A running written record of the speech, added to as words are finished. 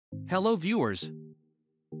Hello viewers.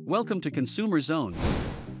 Welcome to Consumer Zone.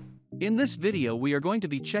 In this video we are going to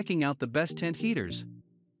be checking out the best tent heaters.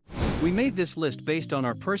 We made this list based on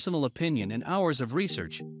our personal opinion and hours of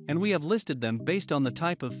research, and we have listed them based on the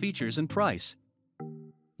type of features and price.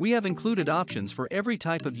 We have included options for every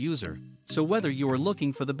type of user, so whether you are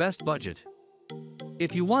looking for the best budget.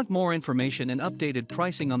 If you want more information and updated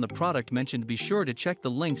pricing on the product mentioned, be sure to check the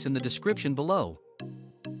links in the description below.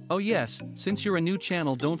 Oh yes, since you're a new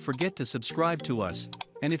channel, don't forget to subscribe to us,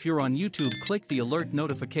 and if you're on YouTube, click the alert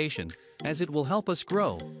notification, as it will help us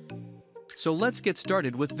grow. So let's get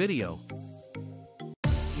started with video.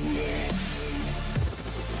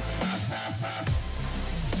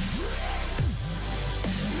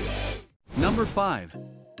 Number 5.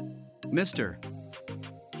 Mr.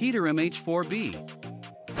 Heater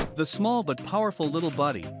MH4B. The small but powerful little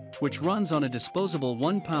body, which runs on a disposable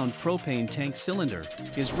 1-pound propane tank cylinder,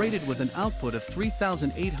 is rated with an output of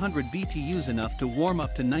 3,800 BTUs, enough to warm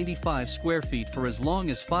up to 95 square feet for as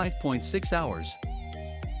long as 5.6 hours.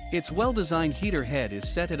 Its well-designed heater head is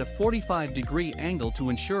set at a 45-degree angle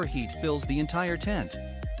to ensure heat fills the entire tent.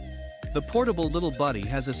 The portable little buddy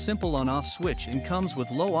has a simple on-off switch and comes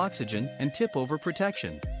with low oxygen and tip-over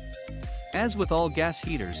protection. As with all gas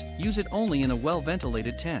heaters, use it only in a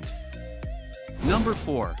well-ventilated tent. Number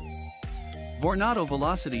 4. Vornado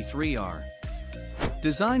Velocity 3R.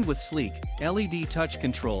 Designed with sleek, LED touch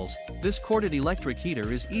controls, this corded electric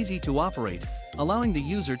heater is easy to operate, allowing the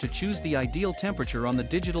user to choose the ideal temperature on the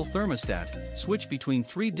digital thermostat, switch between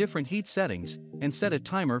 3 different heat settings, and set a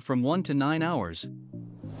timer from 1 to 9 hours.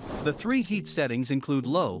 The 3 heat settings include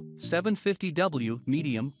low, 750W,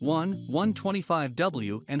 medium,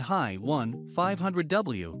 125W, and high,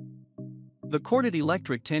 500W. The corded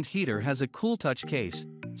electric tent heater has a cool touch case,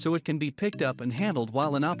 so it can be picked up and handled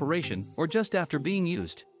while in operation or just after being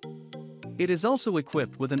used. It is also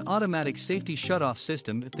equipped with an automatic safety shutoff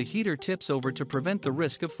system if the heater tips over to prevent the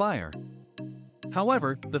risk of fire.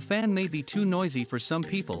 However, the fan may be too noisy for some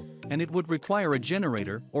people, and it would require a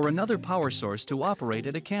generator or another power source to operate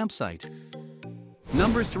at a campsite.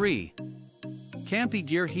 Number 3. Campy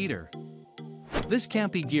Gear Heater. This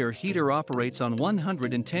Campy Gear heater operates on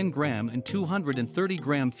 110 gram and 230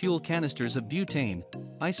 gram fuel canisters of butane,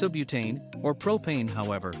 isobutane, or propane.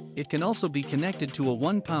 However, it can also be connected to a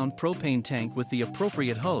 1-pound propane tank with the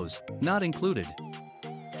appropriate hose, not included.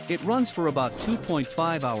 It runs for about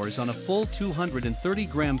 2.5 hours on a full 230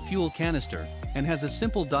 gram fuel canister, and has a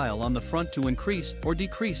simple dial on the front to increase or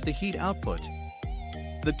decrease the heat output.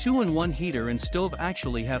 The 2-in-1 heater and stove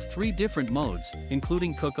actually have 3 different modes,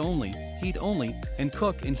 including cook only, heat only, and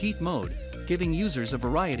cook and heat mode, giving users a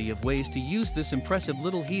variety of ways to use this impressive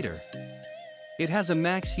little heater. It has a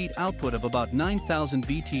max heat output of about 9,000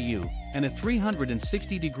 BTU, and a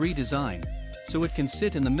 360-degree design, so it can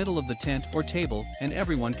sit in the middle of the tent or table and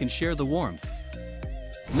everyone can share the warmth.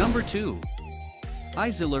 Number 2.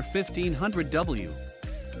 ISILER 1500W.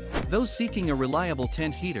 Those seeking a reliable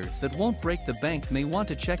tent heater that won't break the bank may want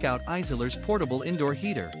to check out ISILER's portable indoor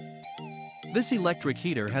heater. This electric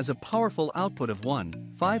heater has a powerful output of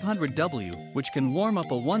 500W, which can warm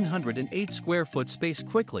up a 108 square foot space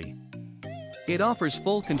quickly. It offers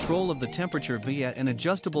full control of the temperature via an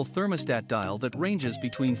adjustable thermostat dial that ranges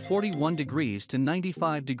between 41 degrees to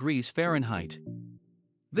 95 degrees Fahrenheit.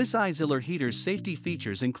 This ISILER heater's safety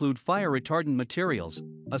features include fire retardant materials,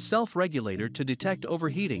 a self-regulator to detect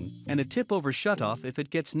overheating, and a tip-over shutoff if it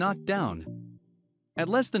gets knocked down. At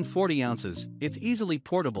less than 40 ounces, it's easily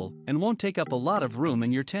portable and won't take up a lot of room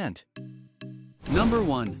in your tent. Number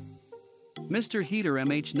 1. Mr. Heater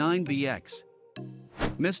MH9BX.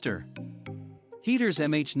 Mr. Heater's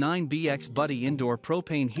MH9BX Buddy Indoor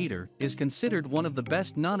Propane Heater is considered one of the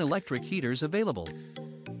best non-electric heaters available.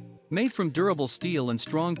 Made from durable steel and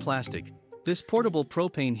strong plastic, this portable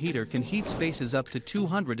propane heater can heat spaces up to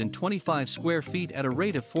 225 square feet at a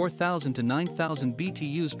rate of 4,000 to 9,000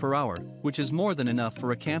 BTUs per hour, which is more than enough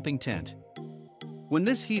for a camping tent. When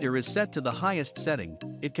this heater is set to the highest setting,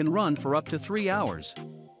 it can run for up to 3 hours.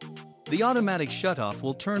 The automatic shutoff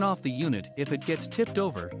will turn off the unit if it gets tipped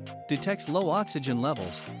over, detects low oxygen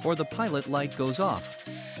levels, or the pilot light goes off.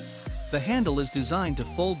 The handle is designed to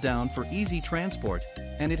fold down for easy transport,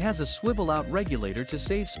 and it has a swivel-out regulator to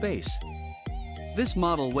save space. This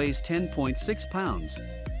model weighs 10.6 pounds.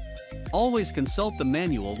 Always consult the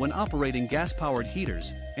manual when operating gas-powered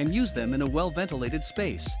heaters, and use them in a well-ventilated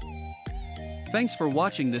space. Thanks for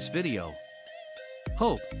watching this video.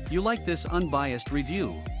 Hope you like this unbiased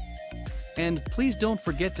review. And please don't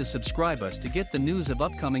forget to subscribe us to get the news of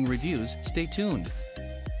upcoming reviews. Stay tuned.